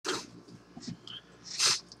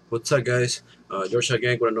What's up, guys? George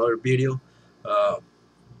again with another video. Uh,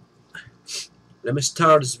 Let me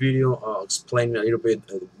start this video explaining a little bit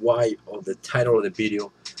why of the title of the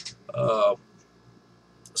video. Uh,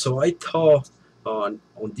 so I thought on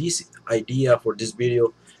this idea for this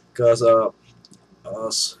video because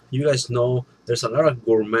as you guys know, there's a lot of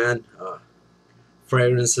gourmet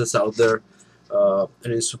fragrances out there,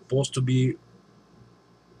 and it's supposed to be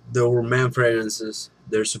the gourmet fragrances.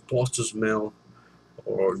 They're supposed to smell,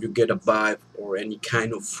 or you get a vibe, or any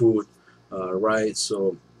kind of food, right?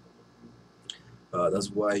 So that's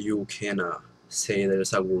why you can say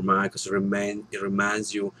there's a gourmet, because it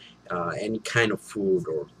reminds you any kind of food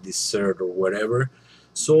or dessert or whatever.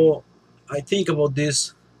 So I think about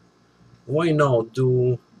this. Why not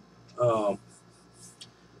do uh,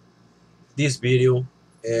 this video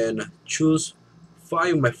and choose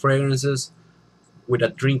 5 of my fragrances with a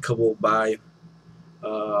drinkable vibe.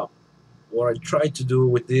 What I try to do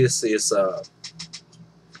with this is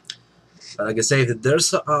like I said,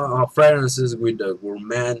 there's fragrances with the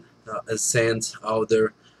gourmet scent out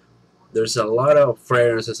there. There's a lot of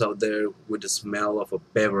fragrances out there with the smell of a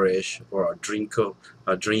beverage or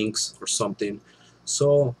a drinks or something.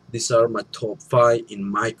 So these are my top 5 in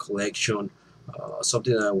my collection.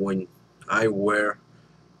 Something that when I wear,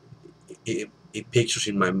 it pictures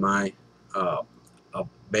in my mind a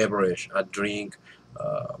beverage, a drink,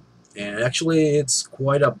 uh, and actually it's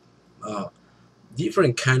quite a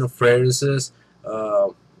different kind of fragrances.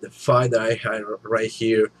 The 5 that I had right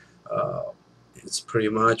here, uh, it's pretty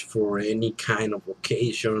much for any kind of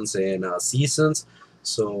occasions and seasons.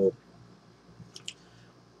 So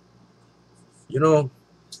you know,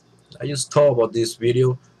 I just thought about this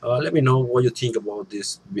video. Let me know what you think about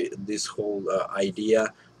this whole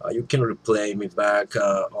idea. You can replay me back,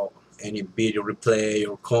 or any video replay,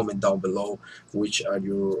 or comment down below which are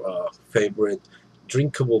your favorite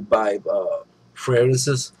drinkable vibe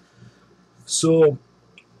fragrances. So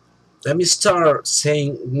let me start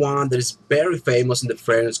saying one that is very famous in the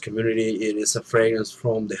fragrance community. It is a fragrance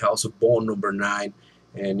from the House of Bond number 9,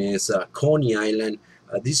 and it's Coney Island.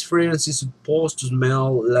 This fragrance is supposed to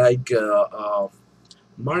smell like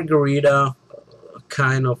margarita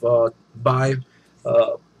kind of vibe.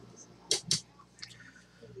 Uh,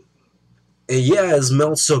 and yeah, it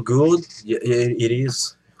smells so good. It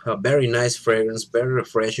is a very nice fragrance, very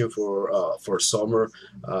refreshing for summer.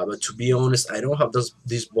 But to be honest, I don't have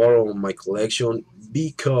this bottle in my collection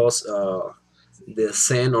because the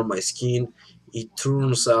scent on my skin, it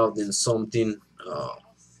turns out in something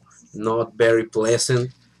not very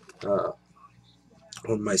pleasant. Uh,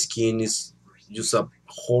 on my skin is just a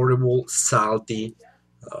horrible salty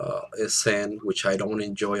scent, which I don't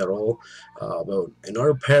enjoy at all. But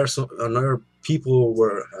another people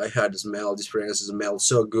where I had smelled this fragrance smelled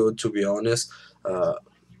so good, to be honest. Uh,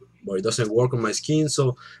 but it doesn't work on my skin,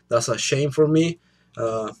 so that's a shame for me.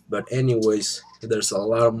 But anyways, there's a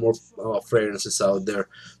lot more fragrances out there.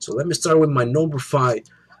 So let me start with my number 5.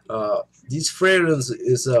 This fragrance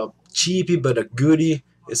is a cheapy but a goodie.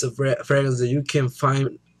 It's a fragrance that you can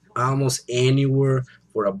find almost anywhere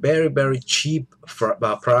for a very cheap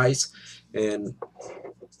price, and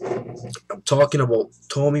I'm talking about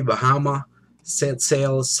Tommy Bahama Set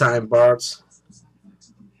Sail Saint Bart's.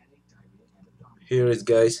 Here it is,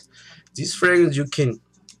 guys. This fragrance, you can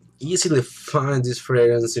easily find this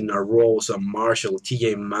fragrance in a Rose, a Marshall,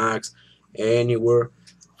 TJ Maxx, anywhere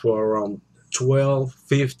for around 12,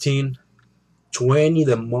 15, 20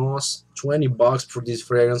 the most, $20 for this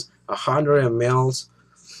fragrance, 100 mls.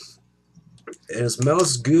 And it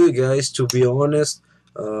smells good, guys, to be honest.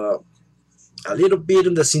 A little bit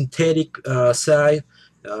on the synthetic side.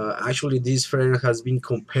 Actually, this fragrance has been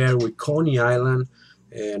compared with Coney Island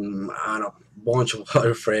and a bunch of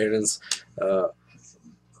other fragrance. Uh,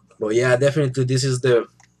 but yeah, definitely this is the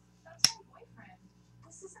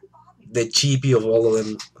cheapie of all of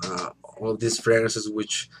them, all of these fragrances,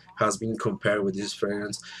 which has been compared with this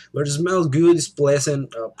fragrance. But it smells good, it's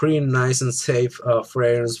pleasant, pretty nice and safe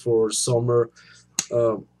fragrance for summer.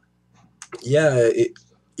 Uh, yeah, it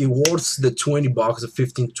worth the $20, the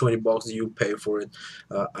 15 $20 that you pay for it.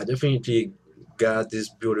 I definitely got this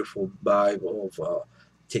beautiful vibe of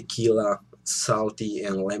tequila, salty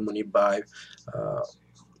and lemony vibe, uh,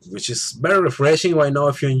 which is very refreshing right now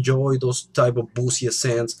if you enjoy those type of boozy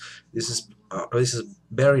scents. This is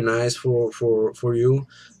very nice for you.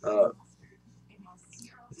 Uh,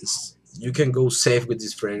 you can go safe with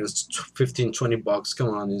this fragrance. 15 $20, come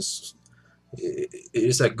on, it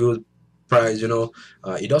is a good price, you know.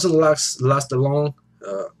 It doesn't last long.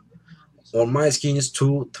 On my skin it's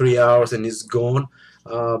 2-3 hours and it's gone.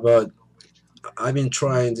 But I've been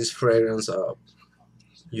trying this fragrance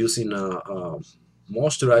using a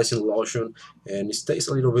moisturizing lotion, and it stays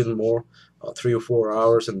a little bit more, 3 or 4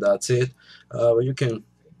 hours, and that's it. But you can,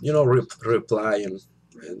 reply, and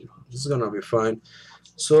it's gonna be fine.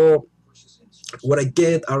 So what I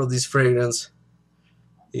get out of this fragrance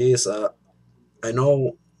is, I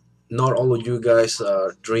know not all of you guys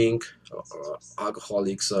drink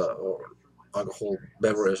alcoholics or alcohol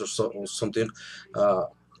beverage, or something, uh,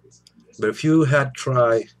 but if you had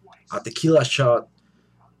tried a tequila shot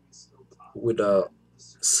with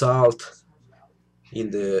salt in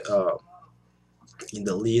the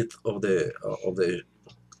lid of the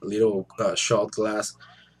little shot glass,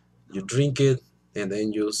 you drink it, and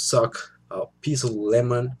then you suck a piece of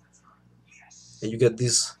lemon, and you get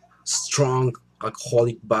this strong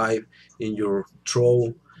alcoholic vibe in your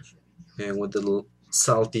throat, and with the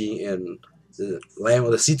salty and the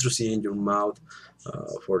lemon, the citrusy in your mouth,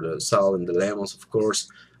 for the salt and the lemons, of course.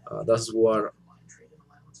 That's what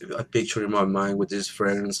I picture in my mind with this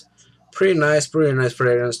fragrance. Pretty nice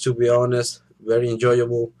fragrance, to be honest. Very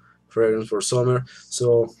enjoyable fragrance for summer.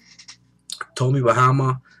 So Tommy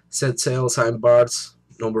Bahama, Set Sail, Sign Bards,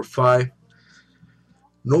 number 5.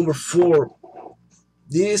 Number 4,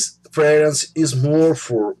 this fragrance is more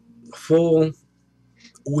for fall,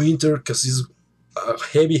 winter, because it's a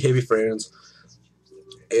heavy fragrance.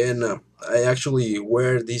 And I actually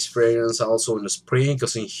wear this fragrance also in the spring,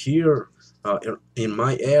 because in here, in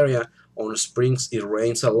my area, on the springs it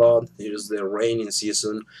rains a lot. It is the raining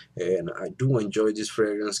season, and I do enjoy this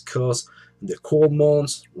fragrance because the cold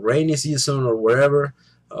months, rainy season, or wherever,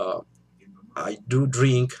 uh, I do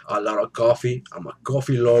drink a lot of coffee. I'm a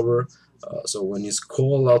coffee lover, so when it's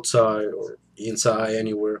cold outside or inside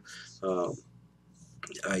anywhere, uh,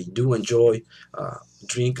 I do enjoy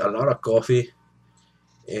drink a lot of coffee.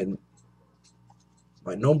 And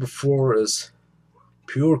my number 4 is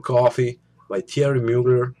Pure Coffee by Thierry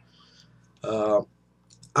Mugler. Uh,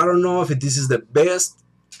 I don't know if this is the best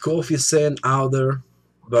coffee scent out there,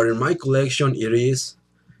 but in my collection it is.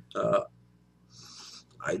 Uh,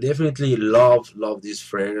 I definitely love this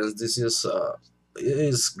fragrance. This is it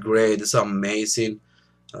is great. It's amazing.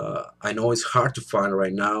 I know it's hard to find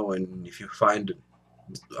right now, and if you find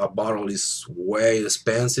a bottle, is way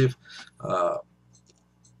expensive. Uh,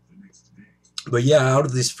 but yeah, out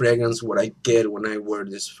of this fragrance, what I get when I wear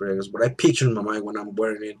this fragrance, what I picture in my mind when I'm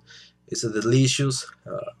wearing it, is a delicious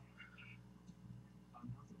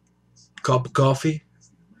cup of coffee.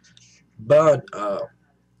 But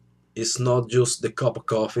it's not just the cup of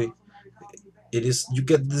coffee. It is, you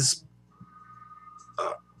get this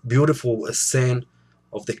uh, beautiful scent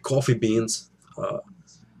of the coffee beans.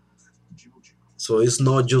 So it's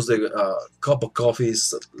not just the cup of coffee.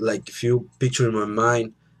 It's like, if you picture in my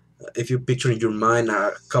mind, if you picture in your mind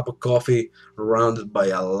a cup of coffee surrounded by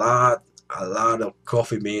a lot of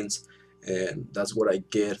coffee beans, and that's what I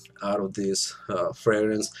get out of this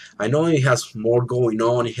fragrance. I know it has more going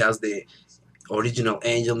on. It has the original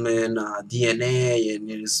Angelman DNA, and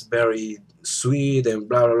it is very sweet and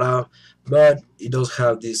blah blah blah, but it does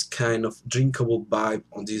have this kind of drinkable vibe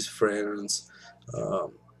on this fragrance.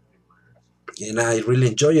 Um, and I really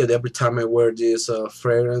enjoy it every time I wear this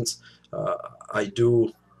fragrance. Uh, I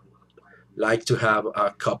do like to have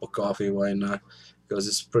a cup of coffee. Why not? Because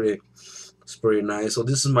it's pretty nice. So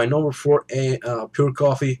this is my number 4, Pure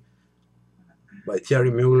Coffee by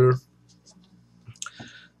Thierry Muller.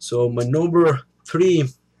 So my number 3,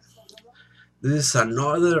 this is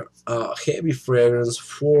another heavy fragrance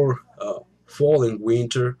for fall and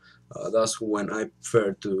winter. That's when I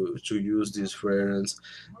prefer to use this fragrance.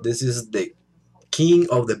 This is the king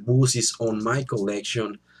of the boozies on my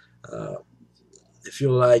collection. Uh, if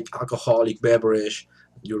you like alcoholic beverage,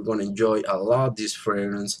 you're gonna enjoy a lot this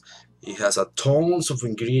fragrance. It has a tons of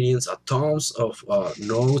ingredients, a tons of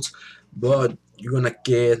notes, but you're gonna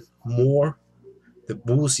get more the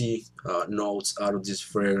boozy notes out of this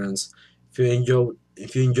fragrance.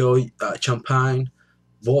 If you enjoy champagne,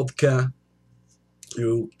 vodka,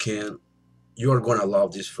 you can you are gonna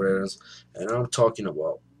love this fragrance. And I'm talking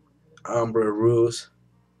about Amber Rose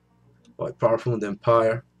by Parfum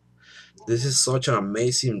d'Empire. This is such an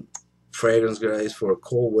amazing fragrance, guys, for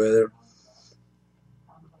cold weather.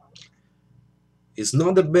 It's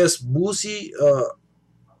not the best boozy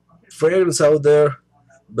fragrance out there,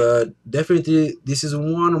 but definitely this is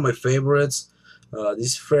one of my favorites.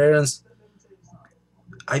 This fragrance,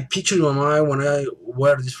 I picture in my mind when I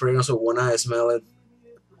wear this fragrance, or when I smell it,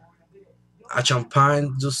 a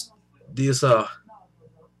champagne, just this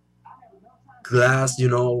glass,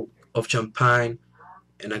 of champagne,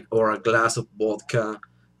 or a glass of vodka.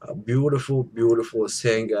 A beautiful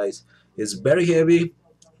scent, guys. It's very heavy,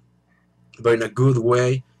 but in a good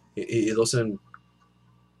way. It doesn't,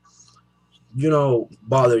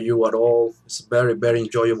 bother you at all. It's very, very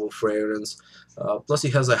enjoyable fragrance. Plus,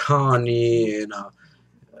 it has a honey and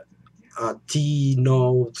a tea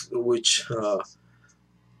note, which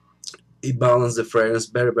it balances the fragrance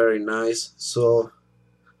very, very nice. So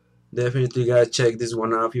definitely, guys, check this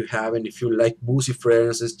one out if you haven't. If you like boozy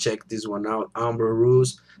fragrances, check this one out. Amber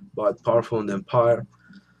Rose by Parfum Empire.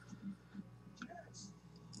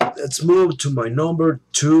 Let's move to my number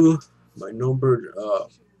two. My number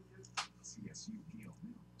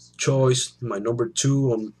choice. My number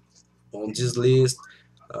two on this list.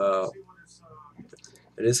 Uh,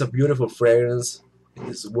 it is a beautiful fragrance. It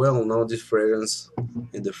is well known, this fragrance,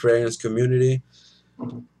 in the fragrance community.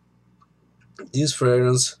 This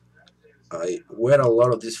fragrance, I wear a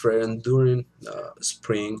lot of this fragrance during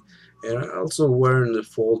spring, and I also wear in the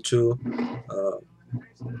fall too. Uh,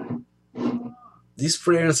 this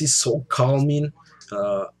fragrance is so calming.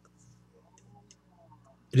 Uh,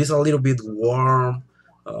 it is a little bit warm,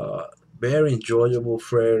 uh, very enjoyable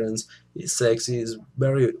fragrance. It's sexy. It's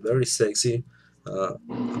very, very sexy. Uh,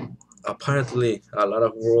 Apparently, a lot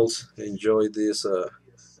of girls enjoy this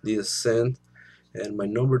scent. And my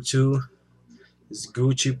number two is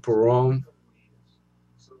Gucci Porom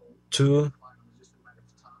 2.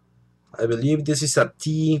 I believe this is a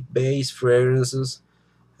tea-based fragrances,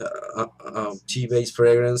 tea-based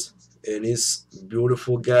fragrance, and it's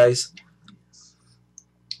beautiful, guys.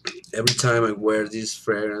 Every time I wear this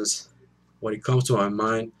fragrance, what it comes to my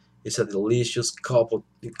mind is a delicious cup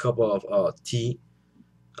of tea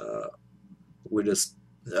uh, with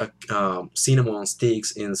cinnamon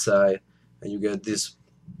sticks inside, and you get these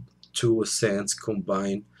two scents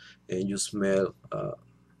combined, and you smell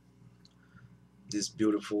this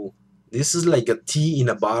beautiful. This is like a tea in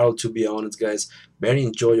a bottle, to be honest, guys. Very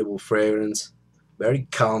enjoyable fragrance, very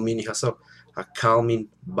calming. It has a calming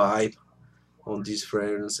vibe on this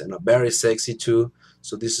fragrance, and a very sexy too.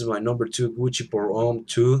 So this is my number two, Gucci Pour Homme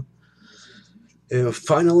 2. And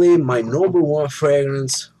finally, my number one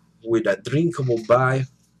fragrance with a drinkable vibe.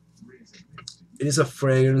 It is a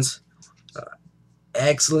fragrance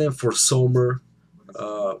excellent for summer.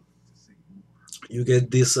 Uh, you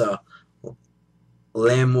get this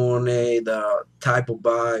lemonade type of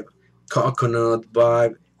vibe, coconut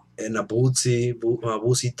vibe, and a boozy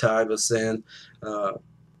type of scent. Uh,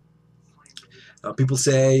 People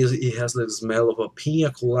say it has the smell of a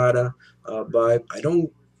pina colada vibe.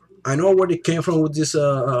 I know where it came from with these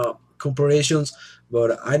comparisons,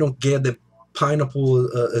 but I don't get the pineapple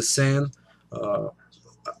scent. Uh,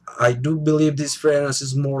 I do believe this fragrance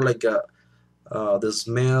is more like the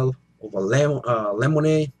smell of a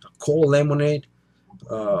lemonade, a cold lemonade,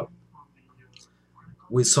 uh,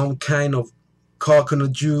 with some kind of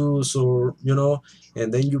coconut juice, or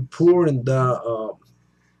and then you pour in the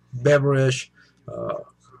beverage, uh,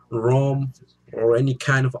 rum, or any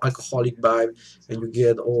kind of alcoholic vibe, and you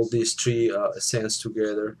get all these three scents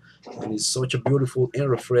together, and it's such a beautiful and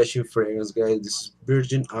refreshing fragrance, guys. This is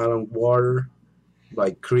Virgin Island Water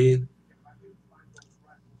by Creed.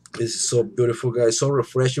 This is so beautiful, guys, so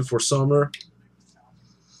refreshing for summer.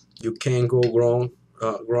 You can't go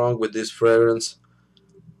wrong with this fragrance.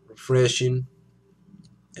 Refreshing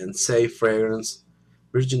and safe fragrance.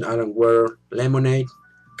 Virgin Island Water, lemonade,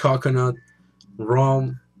 coconut,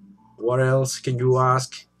 rum. What else can you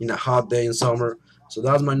ask in a hot day in summer? So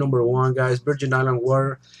that's my number one, guys, Virgin Island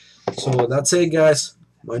Water. So that's it, guys.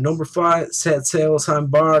 My number five, Set Sails and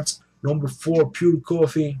Bards. Number four, Pure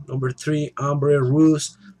Coffee. Number three, Ambre Rouge.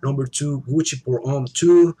 Number two, Gucci Pour Homme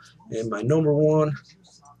 2. And my number one,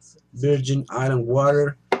 Virgin Island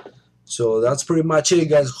Water. So that's pretty much it,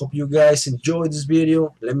 guys. Hope you guys enjoyed this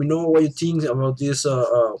video. Let me know what you think about this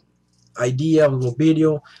idea of the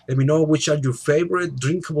video. Let me know which are your favorite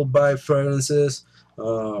drinkable by fragrances.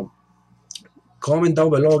 Comment down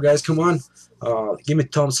below, guys. Come on, give me a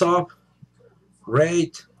thumbs up,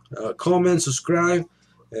 rate, comment, subscribe,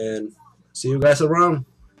 and see you guys around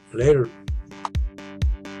later.